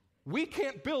 We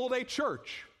can't build a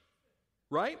church,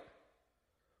 right?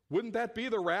 Wouldn't that be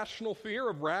the rational fear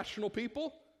of rational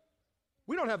people?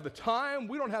 We don't have the time,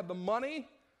 we don't have the money,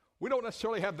 we don't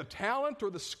necessarily have the talent or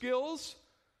the skills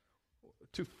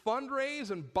to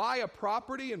fundraise and buy a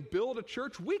property and build a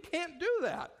church. We can't do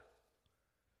that.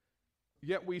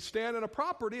 Yet we stand in a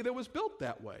property that was built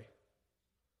that way.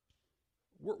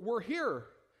 We're here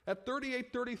at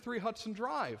 3833 Hudson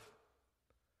Drive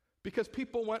because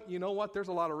people went, you know what, there's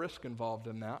a lot of risk involved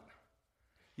in that.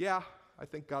 Yeah, I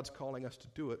think God's calling us to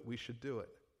do it. We should do it.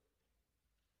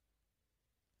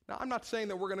 Now, I'm not saying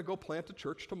that we're going to go plant a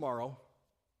church tomorrow.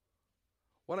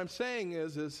 What I'm saying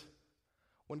is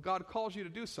when God calls you to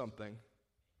do something,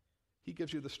 He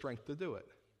gives you the strength to do it.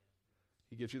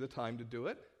 He gives you the time to do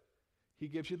it. He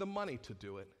gives you the money to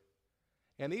do it.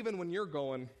 And even when you're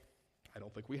going, I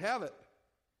don't think we have it,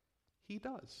 He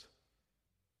does.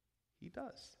 He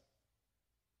does.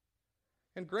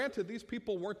 And granted, these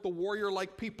people weren't the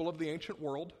warrior-like people of the ancient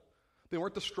world. They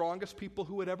weren't the strongest people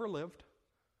who had ever lived.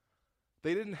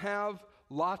 They didn't have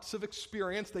lots of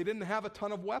experience. They didn't have a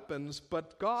ton of weapons,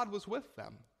 but God was with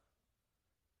them.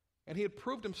 And He had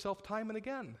proved Himself time and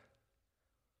again.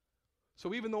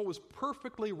 So even though it was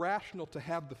perfectly rational to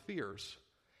have the fears,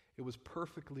 it was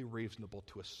perfectly reasonable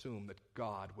to assume that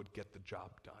God would get the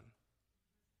job done.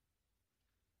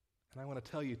 And I want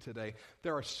to tell you today,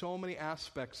 there are so many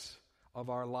aspects of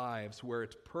our lives where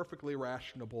it's perfectly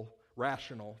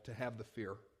rational to have the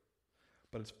fear,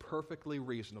 but it's perfectly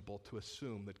reasonable to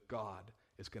assume that God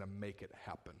is going to make it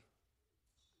happen.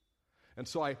 And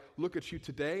so I look at you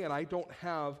today, and I don't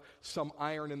have some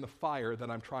iron in the fire that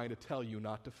I'm trying to tell you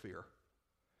not to fear.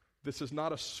 This is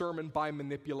not a sermon by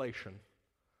manipulation.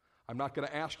 I'm not going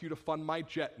to ask you to fund my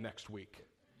jet next week.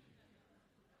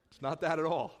 It's not that at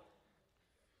all.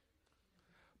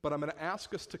 But I'm going to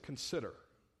ask us to consider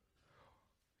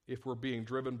if we're being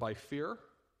driven by fear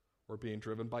or being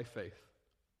driven by faith.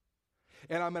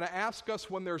 And I'm going to ask us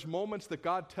when there's moments that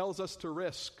God tells us to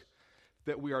risk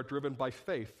that we are driven by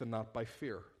faith and not by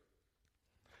fear.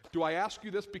 Do I ask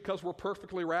you this because we're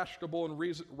perfectly rational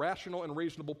and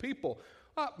reasonable people?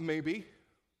 Maybe.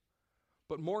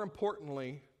 But more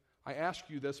importantly, I ask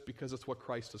you this because it's what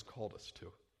Christ has called us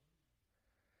to.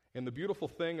 And the beautiful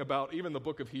thing about even the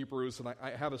book of Hebrews, and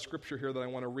I have a scripture here that I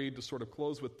want to read to sort of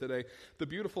close with today. The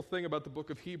beautiful thing about the book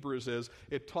of Hebrews is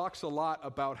it talks a lot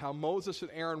about how Moses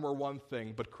and Aaron were one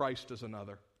thing, but Christ is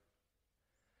another.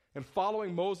 And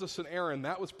following Moses and Aaron,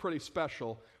 that was pretty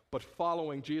special, but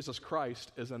following Jesus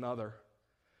Christ is another.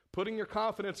 Putting your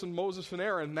confidence in Moses and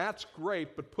Aaron, that's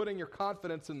great, but putting your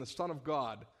confidence in the Son of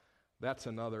God, that's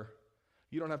another.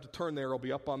 You don't have to turn there, it'll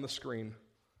be up on the screen.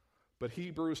 But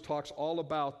Hebrews talks all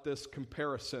about this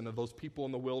comparison of those people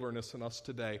in the wilderness and us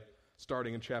today,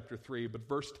 starting in chapter 3. But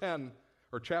verse 10,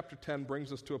 or chapter 10,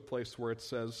 brings us to a place where it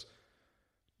says,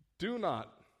 do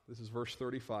not, this is verse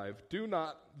 35, do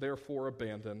not therefore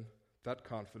abandon that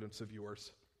confidence of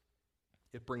yours.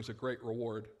 It brings a great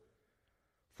reward.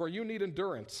 For you need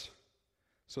endurance,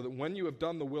 so that when you have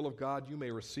done the will of God, you may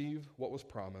receive what was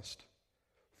promised.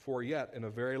 For yet in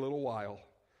a very little while,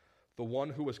 the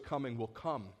one who is coming will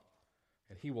come,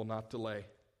 and He will not delay.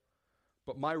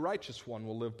 But my righteous one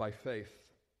will live by faith.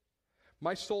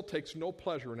 My soul takes no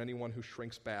pleasure in anyone who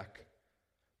shrinks back,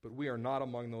 but we are not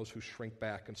among those who shrink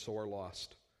back and so are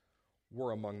lost.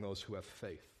 We're among those who have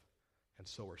faith and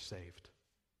so are saved.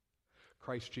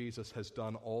 Christ Jesus has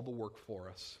done all the work for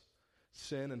us.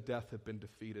 Sin and death have been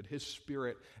defeated. His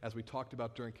Spirit, as we talked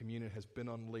about during communion, has been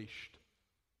unleashed.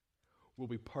 Will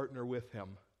we partner with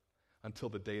Him until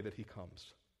the day that He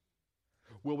comes?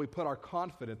 Will we put our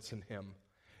confidence in Him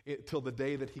till the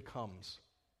day that He comes?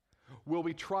 Will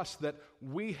we trust that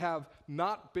we have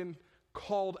not been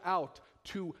called out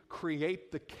to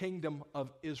create the kingdom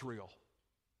of Israel,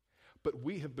 but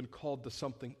we have been called to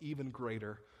something even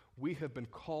greater? We have been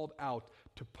called out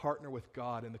to partner with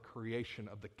God in the creation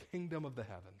of the kingdom of the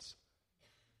heavens.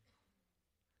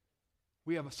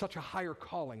 We have such a higher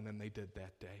calling than they did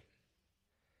that day.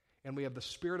 And we have the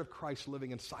Spirit of Christ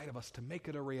living inside of us to make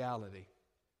it a reality.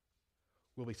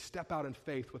 Will we step out in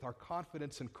faith with our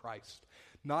confidence in Christ,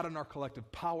 not in our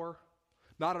collective power,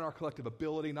 not in our collective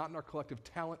ability, not in our collective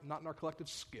talent, not in our collective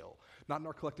skill, not in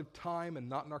our collective time, and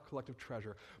not in our collective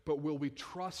treasure, but will we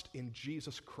trust in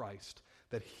Jesus Christ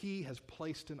that He has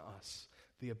placed in us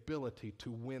the ability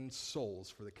to win souls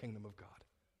for the kingdom of God?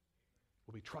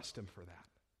 Will we trust Him for that?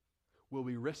 Will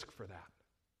we risk for that?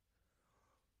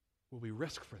 Will we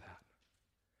risk for that?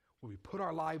 Will we put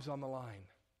our lives on the line?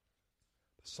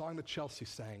 The song that Chelsea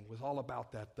sang was all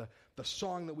about that. The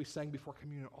song that we sang before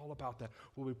communion, all about that.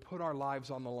 Will we put our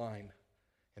lives on the line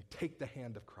and take the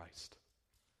hand of Christ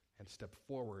and step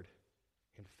forward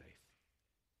in faith?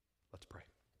 Let's pray.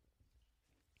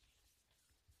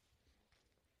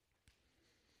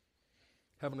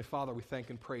 Heavenly Father, we thank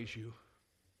and praise You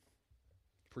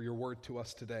for your word to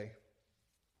us today.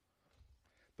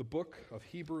 The book of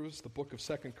Hebrews, the book of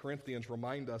 2 Corinthians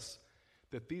remind us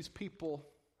that these people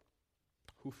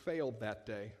who failed that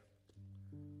day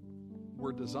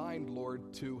were designed,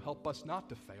 Lord, to help us not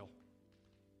to fail.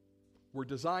 Were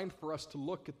designed for us to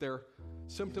look at their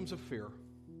symptoms of fear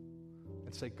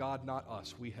and say, God, not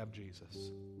us, we have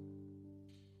Jesus.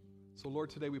 So, Lord,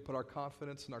 today we put our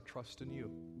confidence and our trust in you.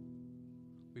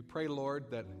 We pray, Lord,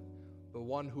 that the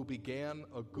one who began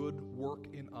a good work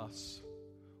in us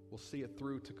will see it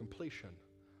through to completion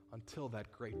until that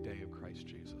great day of Christ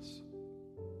Jesus.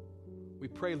 We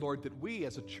pray, Lord, that we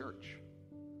as a church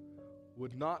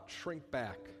would not shrink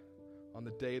back on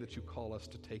the day that you call us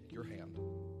to take your hand.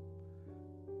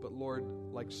 But Lord,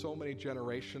 like so many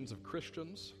generations of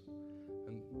Christians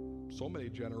and so many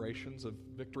generations of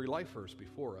Victory Lifers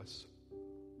before us,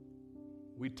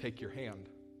 we'd take your hand.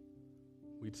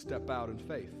 We'd step out in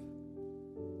faith.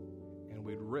 And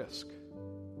we'd risk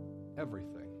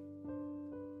everything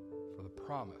for the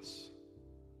promise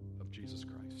of Jesus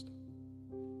Christ.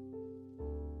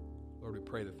 Lord, we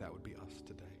pray that that would be us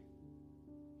today.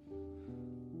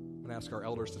 I'm going to ask our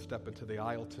elders to step into the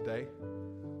aisle today.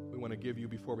 We want to give you,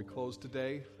 before we close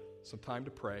today, some time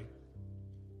to pray.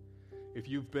 If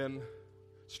you've been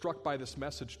struck by this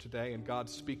message today and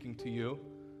God's speaking to you,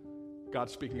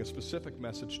 God's speaking a specific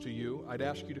message to you, I'd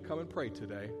ask you to come and pray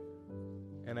today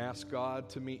and ask God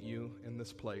to meet you in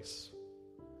this place.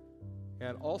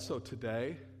 And also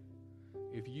today,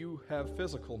 if you have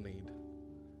physical need,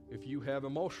 if you have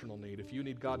emotional need, if you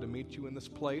need God to meet you in this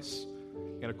place,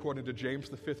 and according to James,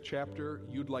 the 5th chapter,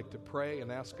 you'd like to pray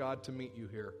and ask God to meet you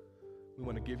here, we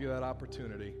want to give you that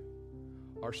opportunity.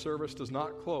 Our service does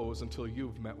not close until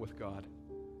you've met with God.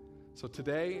 So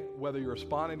today, whether you're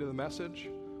responding to the message,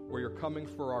 or you're coming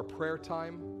for our prayer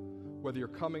time, whether you're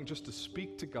coming just to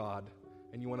speak to God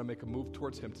and you want to make a move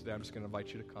towards Him today, I'm just going to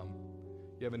invite you to come.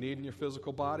 You have a need in your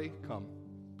physical body? Come.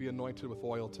 Be anointed with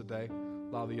oil today.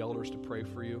 Allow the elders to pray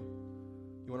for you.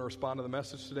 You want to respond to the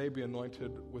message today? Be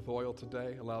anointed with oil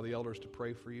today. Allow the elders to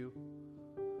pray for you.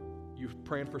 You're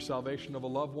praying for salvation of a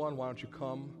loved one? Why don't you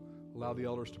come? Allow the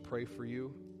elders to pray for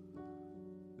you.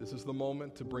 This is the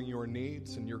moment to bring your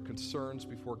needs and your concerns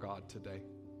before God today.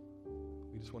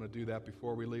 We just want to do that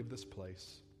before we leave this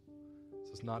place.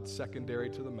 This is not secondary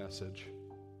to the message.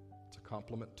 It's a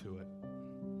complement to it.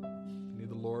 If you need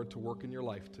the Lord to work in your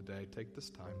life today, take this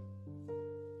time.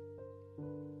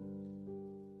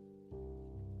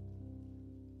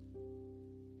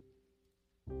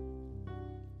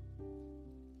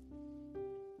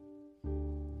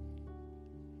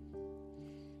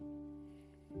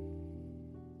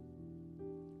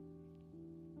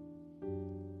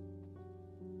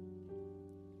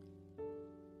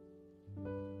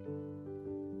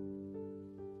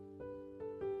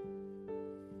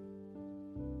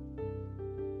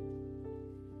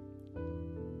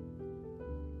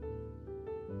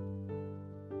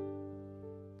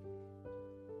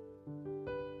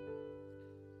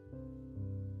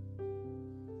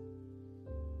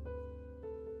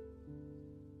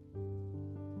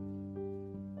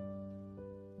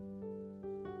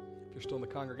 If you're still in the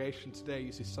congregation today,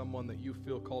 you see someone that you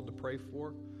feel called to pray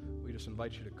for, we just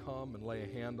invite you to come and lay a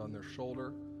hand on their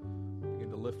shoulder, begin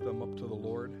to lift them up to the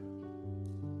Lord.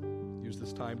 Use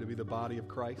this time to be the body of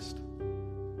Christ.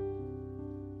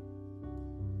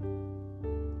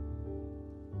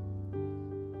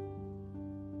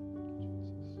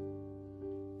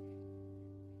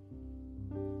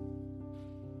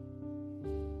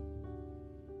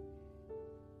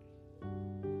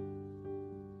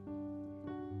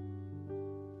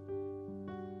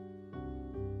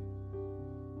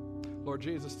 Lord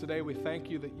Jesus, today we thank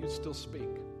you that you still speak.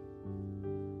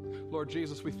 Lord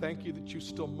Jesus, we thank you that you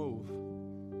still move.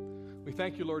 We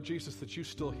thank you, Lord Jesus, that you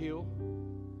still heal.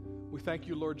 We thank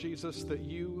you, Lord Jesus, that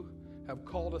you have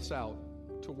called us out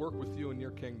to work with you in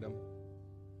your kingdom.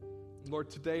 Lord,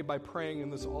 today by praying in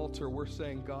this altar, we're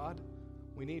saying, God,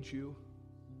 we need you.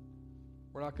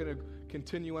 We're not going to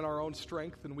continue in our own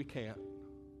strength, and we can't.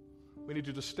 We need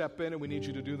you to step in, and we need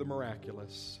you to do the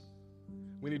miraculous.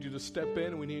 We need you to step in,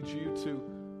 and we need you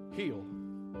to heal.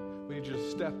 We need you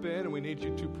to step in, and we need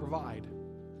you to provide.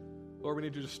 Lord, we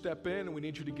need you to step in, and we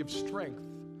need you to give strength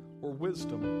or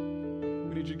wisdom.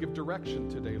 We need you to give direction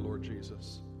today, Lord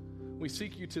Jesus. We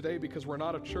seek you today because we're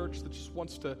not a church that just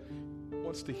wants to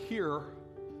hear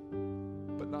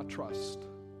but not trust.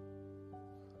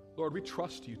 Lord, we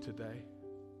trust you today.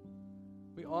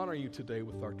 We honor you today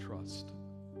with our trust.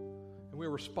 And we're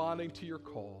responding to your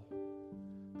call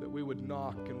that we would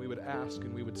knock and we would ask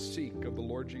and we would seek of the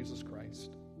Lord Jesus Christ,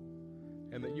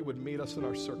 and that you would meet us in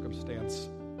our circumstance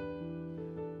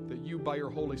you by your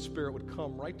Holy Spirit would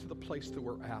come right to the place that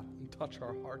we're at and touch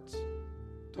our hearts,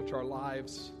 touch our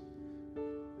lives,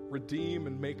 redeem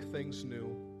and make things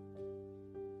new.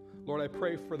 Lord, I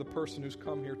pray for the person who's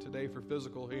come here today for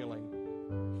physical healing.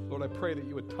 Lord, I pray that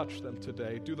you would touch them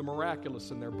today. Do the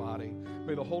miraculous in their body.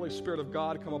 May the Holy Spirit of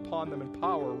God come upon them in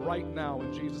power right now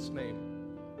in Jesus' name.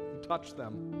 And touch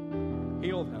them.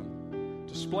 Heal them.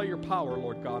 Display your power,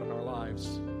 Lord God, in our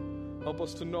lives. Help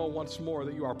us to know once more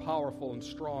that you are powerful and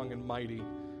strong and mighty,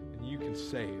 and you can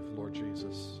save, Lord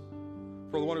Jesus.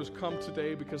 For the one who's come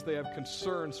today because they have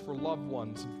concerns for loved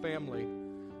ones and family,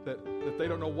 that they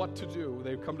don't know what to do,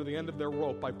 they've come to the end of their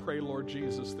rope, I pray, Lord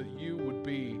Jesus, that you would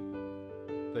be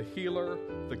the healer,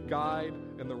 the guide,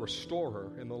 and the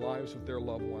restorer in the lives of their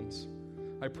loved ones.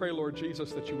 I pray, Lord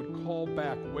Jesus, that you would call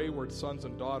back wayward sons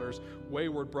and daughters,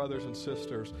 wayward brothers and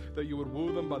sisters, that you would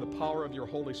woo them by the power of your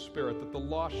Holy Spirit, that the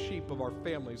lost sheep of our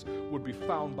families would be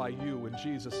found by you in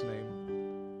Jesus'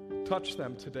 name. Touch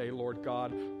them today, Lord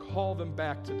God. Call them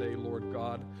back today, Lord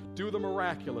God. Do the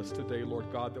miraculous today, Lord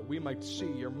God, that we might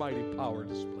see your mighty power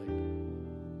displayed.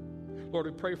 Lord,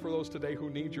 we pray for those today who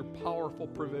need your powerful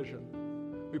provision.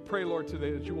 We pray, Lord,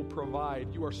 today that you will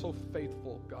provide. You are so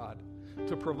faithful, God,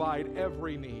 to provide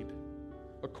every need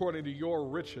according to your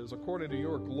riches, according to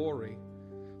your glory.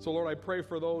 So, Lord, I pray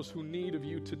for those who need of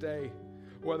you today,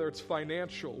 whether it's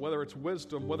financial, whether it's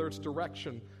wisdom, whether it's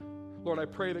direction. Lord, I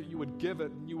pray that you would give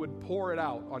it and you would pour it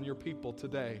out on your people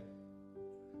today.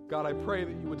 God, I pray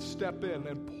that you would step in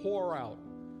and pour out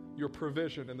your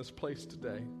provision in this place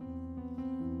today.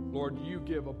 Lord, you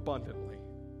give abundantly,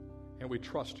 and we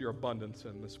trust your abundance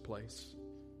in this place.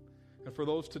 And for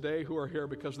those today who are here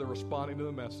because they're responding to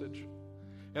the message,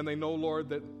 and they know, Lord,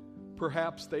 that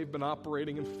perhaps they've been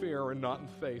operating in fear and not in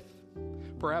faith.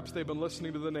 Perhaps they've been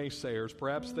listening to the naysayers.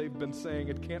 Perhaps they've been saying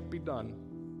it can't be done.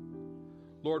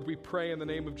 Lord, we pray in the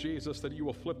name of Jesus that you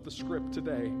will flip the script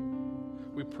today.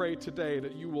 We pray today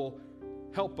that you will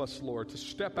help us, Lord, to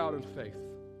step out in faith.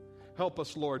 Help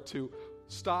us, Lord, to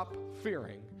stop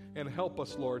fearing, and help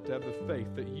us, Lord, to have the faith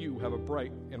that you have a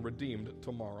bright and redeemed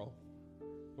tomorrow.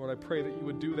 Lord, I pray that you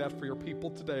would do that for your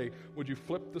people today. Would you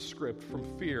flip the script from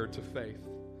fear to faith?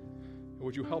 And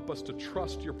would you help us to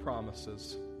trust your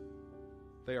promises?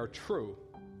 They are true,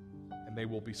 and they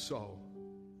will be so.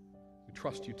 We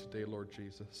trust you today, Lord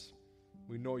Jesus.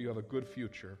 We know you have a good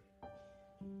future,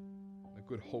 a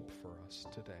good hope for us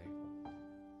today.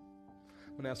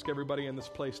 I'm going to ask everybody in this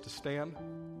place to stand.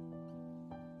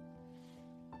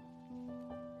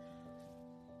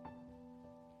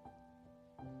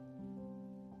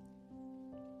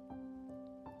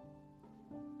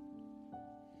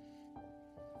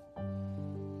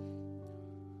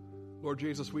 Lord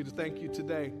Jesus, we thank you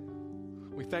today.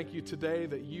 We thank you today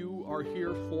that you are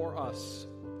here for us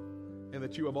and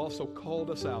that you have also called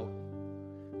us out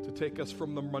to take us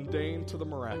from the mundane to the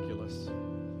miraculous,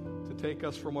 to take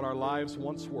us from what our lives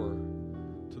once were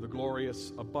to the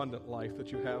glorious, abundant life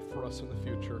that you have for us in the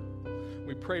future.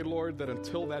 We pray, Lord, that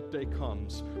until that day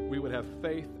comes, we would have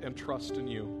faith and trust in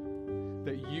you,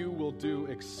 that you will do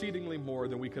exceedingly more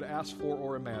than we could ask for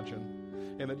or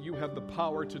imagine, and that you have the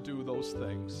power to do those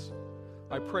things.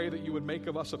 I pray that you would make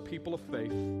of us a people of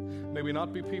faith. May we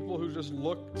not be people who just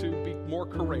look to be more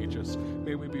courageous.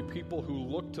 May we be people who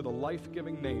look to the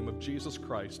life-giving name of Jesus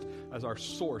Christ as our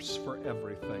source for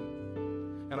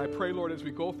everything. And I pray, Lord, as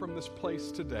we go from this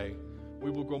place today,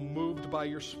 we will go moved by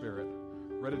your Spirit,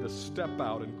 ready to step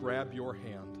out and grab your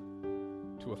hand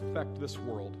to affect this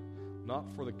world, not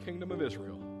for the kingdom of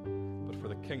Israel, but for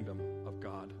the kingdom of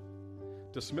God.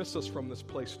 Dismiss us from this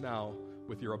place now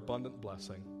with your abundant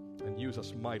blessing, and use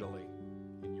us mightily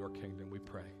in your kingdom, we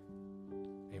pray.